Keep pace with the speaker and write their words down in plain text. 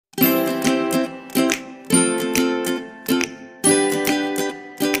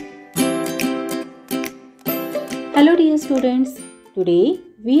Hello dear students, today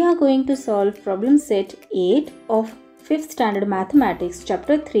we are going to solve problem set 8 of 5th standard mathematics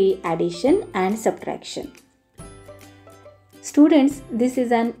chapter 3 addition and subtraction. Students, this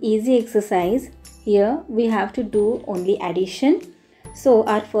is an easy exercise. Here we have to do only addition. So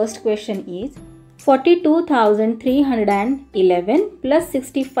our first question is 42,311 plus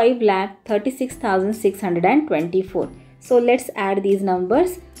 65,36,624. So let's add these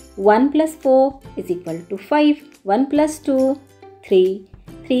numbers. 1 plus 4 is equal to 5, 1 plus 2, 3,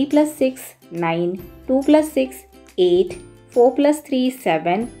 3 plus 6, 9, 2 plus 6, 8, 4 plus 3,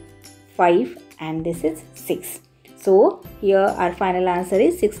 7, 5 and this is 6. So here our final answer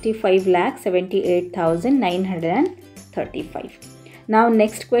is 65,78,935. Now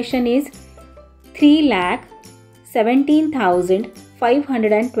next question is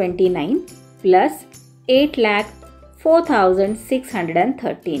 3,17,529 plus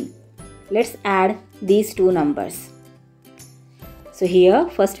 8,04,613. Let's add these two numbers. So here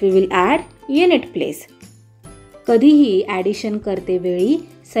first we will add unit place. कधीही addition करते वेळी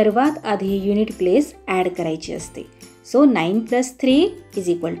सर्वात आधी unit place add करायची असते. So 9 plus 3 is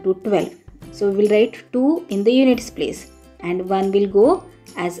equal to 12. So we will write 2 in the units place and 1 will go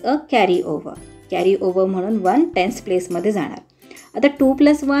as a carry over. Carry over म्हणून 1 tens place मध्ये जाणार. आता 2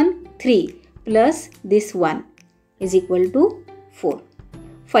 plus 1 3 plus this 1 is equal to 4.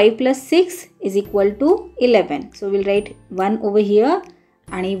 5 plus 6 is equal to 11. So we will write 1 over here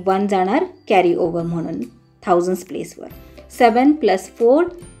आणि 1 जाणार carry over म्हणून thousands place वर. 7 plus 4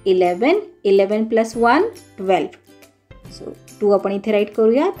 11. 11 plus 1 12. So 2 आपण इथे right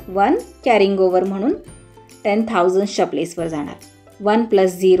करूयात. 1 कॅरिंग ओव्हर म्हणून 10,000च्या प्लेसवर जाणार. 1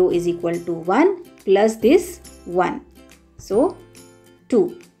 plus 0 is equal to 1 plus this 1. So 2.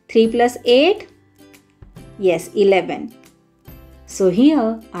 3 plus 8. Yes, 11. So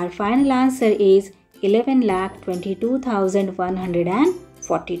here our final answer is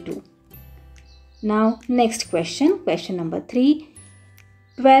 11,22,142. Now next question, question number 3.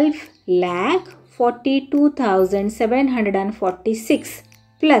 12,42,746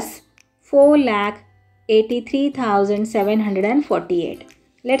 plus 4,83,748.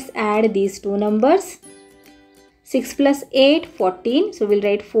 Let's add these two numbers. 6 plus 8, 14. So we'll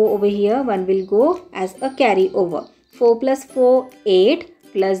write 4 over here. 1 will go as a carry over. 4 plus 4, 8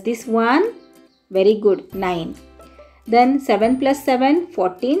 plus this 1. Very good, 9. Then 7 plus 7,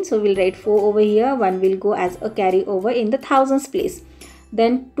 14. So we'll write 4 over here. 1 will go as a carry over in the thousands place.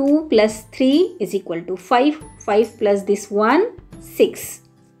 Then 2 plus 3 is equal to 5. 5 plus this 1, 6.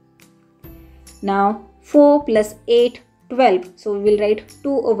 Now 4 plus 8, 12. So we will write 2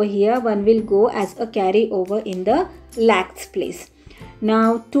 over here. 1 will go as a carry over in the lakhs place.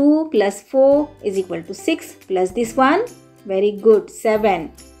 Now 2 plus 4 is equal to 6 plus this 1. Very good,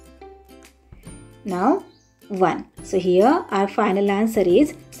 7. Now 1. So here our final answer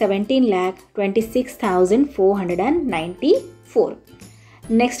is 17,26,494.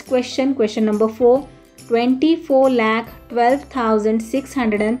 Next question, question number 4.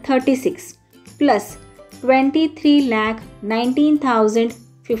 24,12,636 plus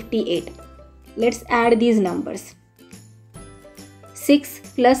 23,19,058. Let's add these numbers. 6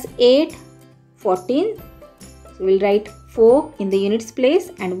 plus 8, 14. So we'll write 4 in the units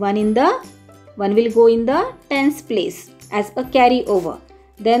place and 1 will go in the tens place as a carry over.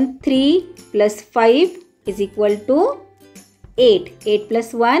 Then 3 plus 5 is equal to 8. 8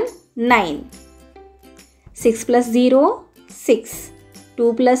 plus 1, 9. 6 plus 0, 6.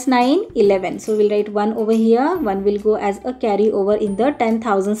 2 plus 9, 11. So we'll write 1 over here. 1 will go as a carry over in the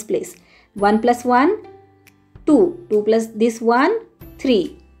 10,000s place. 1 plus 1, 2. 2 plus this 1,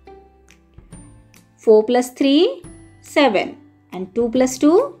 3. 4 plus 3, 7. And 2 plus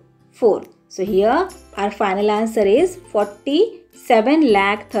 2, 4. So here our final answer is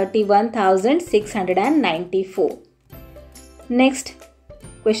 47,31,694. Next,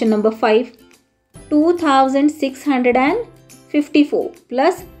 question number 5. 2,654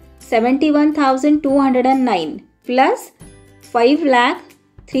 plus 71,209 plus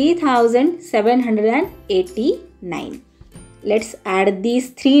 5,03,789. Let's add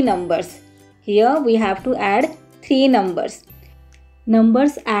these three numbers. Here we have to add three numbers.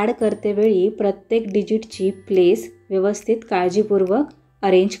 Numbers add करते वेळी प्रत्येक डिजिटची place व्यवस्थित काळजीपूर्वक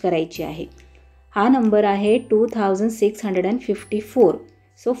arrange करायची आहे. हा number आहे 2654.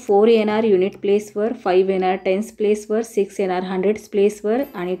 सो 4 येणार युनिट प्लेसवर, 5 येणार टेन्स प्लेसवर, 6 येणार हंड्रेड्स प्लेसवर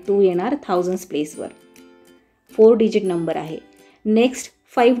आणि 2 येणार थाउजंड्स प्लेसवर. 4 डिजिट नंबर आहे. नेक्स्ट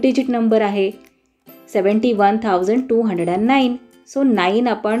 5 डिजिट नंबर आहे 71,209. सो 9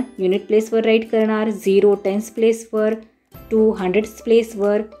 आपण युनिट प्लेसवर राईट करणार, 0 टेन्स प्लेसवर, 2 100th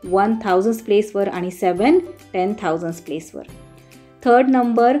प्लेसवर, 1000th प्लेसवर आणि 7 10,000th प्लेसवर. Third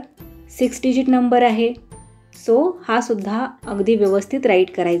number 6 digit number आहे. सो हा सुद्धा अगदी व्यवस्थित राईट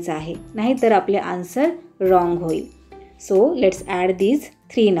करायचा आहे, नाहीतर आपले आन्सर रॉंग होईल. So let's add these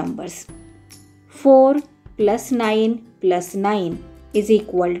 3 numbers. 4 + 9 + 9 is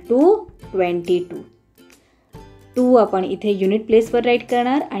equal to 22. 2 आपण इथे युनिट प्लेसवर राईट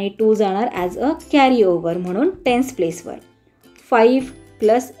करणार आणि 2 जाणार ॲज अ कॅरी ओव्हर म्हणून 10th प्लेसवर. 5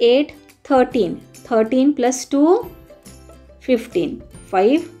 + 8 13. 13 + 2 15.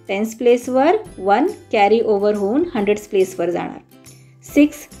 5 10th प्लेसवर, 1 कॅरी ओव्हर होऊन 100th प्लेसवर जाणार.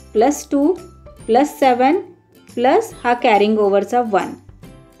 6 + 2 + 7 प्लस हा कॅरिंग ओव्हरचा 1.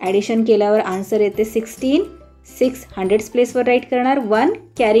 ॲडिशन केल्यावर आन्सर येते 16. 6 100th प्लेसवर राईट करणार, 1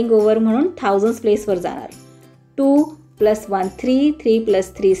 कॅरिंग ओव्हर म्हणून 1000th प्लेसवर जाणार. 2 + 1 3. 3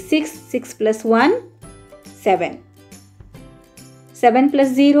 + 3 6. 6 + 1 7. 7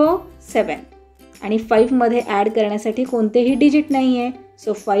 + 0 7. आणि 5 मध्ये ॲड करण्यासाठी कोणतेही डिजिट नाही आहे.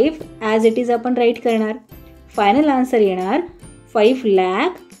 सो 5 ॲज इट इज आपण राईट करणार. फायनल आन्सर येणार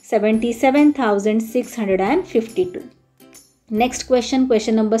 5,77,652. Next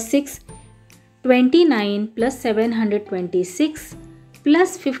question number 6. 29 + 726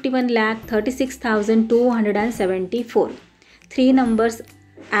 + 51,36,274. 3 numbers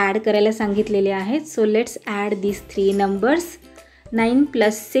add करायला सांगितलेले आहेत. So let's add these 3 numbers. 9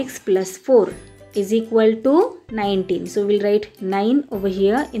 + 6 + 4 is equal to 19. So we'll write 9 over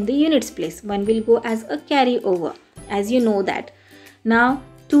here in the units place. 1 will go as a carry over, as you know that. Now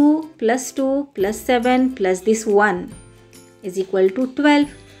 2 + 2 + 7 plus this 1 is equal to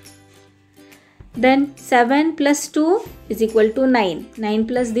 12. Then 7 + 2 is equal to 9. 9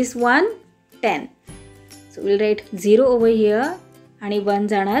 plus this 1 10. So we'll write 0 over here आणि 1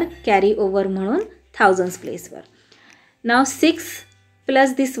 जाणार carry over म्हणून 1000th प्लेसवर. Now 6 plus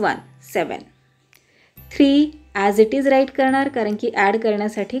this 1 7. 3 as it is right करणार कारण की add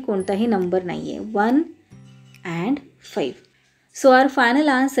करण्यासाठी कोणताही number नाही आहे. 1 and 5. So our final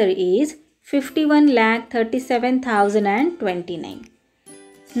answer is 51,37,029.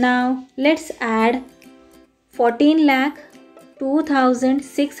 Now let's add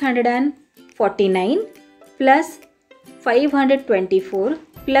 14,02,649 plus 524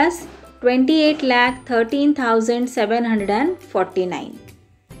 plus 28,13,749.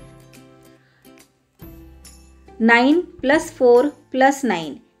 9 plus 4 plus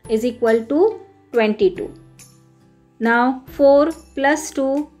 9 is equal to 22. Now 4 plus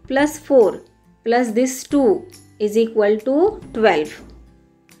 2 plus 4 plus this 2 is equal to 12.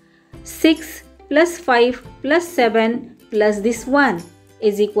 6 plus 5 plus 7 plus this 1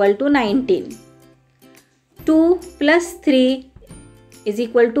 is equal to 19. 2 plus 3 is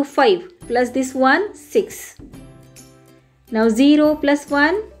equal to 5 plus this 1 6. Now 0 plus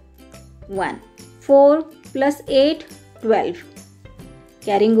 1 1. 4 plus 8 12.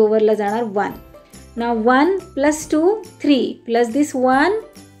 Carrying over la janar 1. Now 1 plus 2 3 plus this 1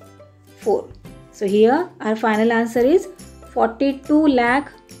 4. So here our final answer is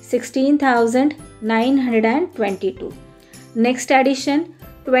 42,16,922. Next addition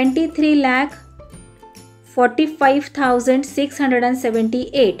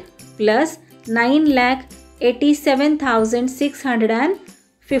 23,45,678 plus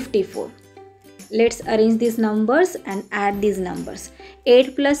 9,87,654. Let's arrange these numbers and add these numbers.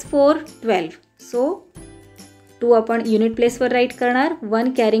 8 plus 4 12. So 2 आपण unit प्लेसवर right करणार,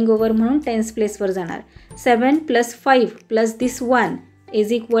 1 carrying over म्हणून 10th प्लेसवर जाणार. 7 plus 5 plus this 1 is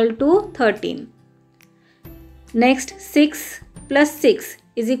equal to 13. Next 6 plus 6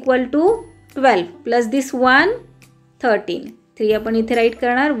 is equal to 12 plus this 1 13. 3 आपण इथे right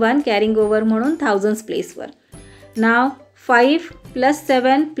करणार, 1 carrying over म्हणून 1000th प्लेसवर. Now 5 plus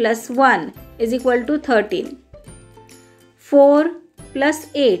 7 plus 1 is equal to 13. 4 plus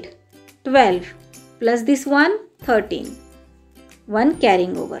 8 12 plus this 1 13. 1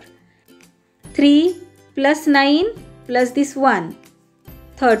 carrying over. 3 plus 9 plus this 1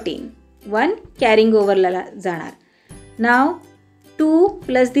 13. 1 carrying over ला जाणार. Now 2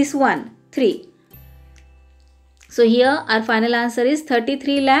 plus this 1 3. So here our final answer is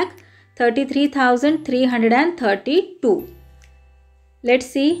 33,33,332. Let's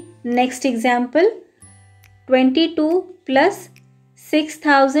see next example. 22 plus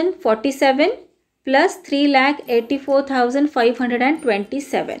 6,047 plus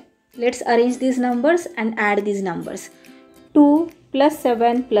 3,84,527. Let's arrange these numbers and add these numbers. 2 plus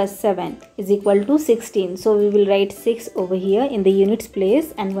 7 plus 7 is equal to 16. So we will write 6 over here in the units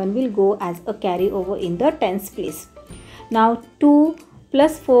place and 1 will go as a carry over in the tens place. Now 2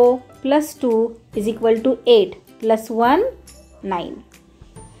 plus 4 plus 2 is equal to 8 plus 1, 9.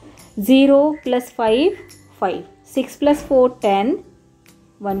 0 plus 5, 5. 6 plus 4, 10.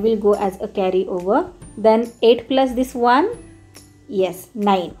 1 will go as a carry over. Then 8 plus this 1, yes,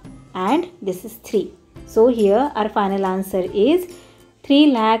 9. And this is 3. So here our final answer is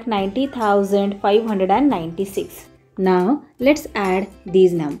 3,90,596. Now let's add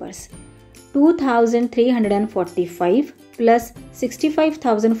these numbers. 2,345 plus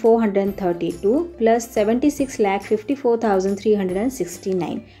 65,432 plus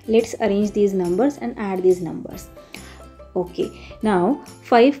 76,54,369. Let's arrange these numbers and add these numbers. Okay, now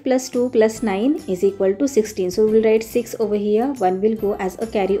 5 plus 2 plus 9 is equal to 16. So we will write 6 over here. 1 will go as a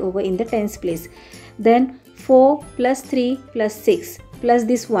carry over in the tens place. Then 4 plus 3 plus 6 plus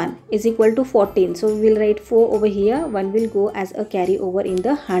this 1 is equal to 14. So we will write 4 over here. 1 will go as a carry over in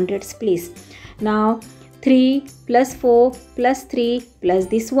the hundreds place. Now 3 plus 4 plus 3 plus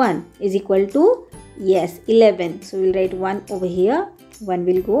this 1 is equal to, yes, 11. So we will write 1 over here. 1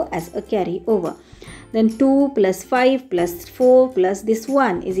 will go as a carry over. Then 2 plus 5 plus 4 plus this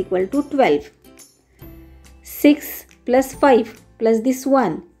 1 is equal to 12. 6 plus 5 plus this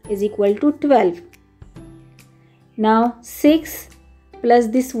 1 is equal to 12. Now 6 plus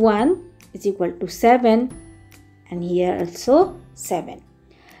this 1 is equal to 7, and here also 7.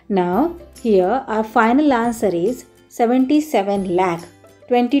 Now here our final answer is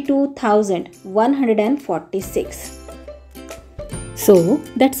 77,22,146. So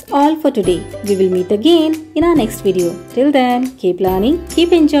that's all for today. We will meet again in our next video. Till then, keep learning,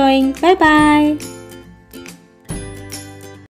 keep enjoying. Bye bye.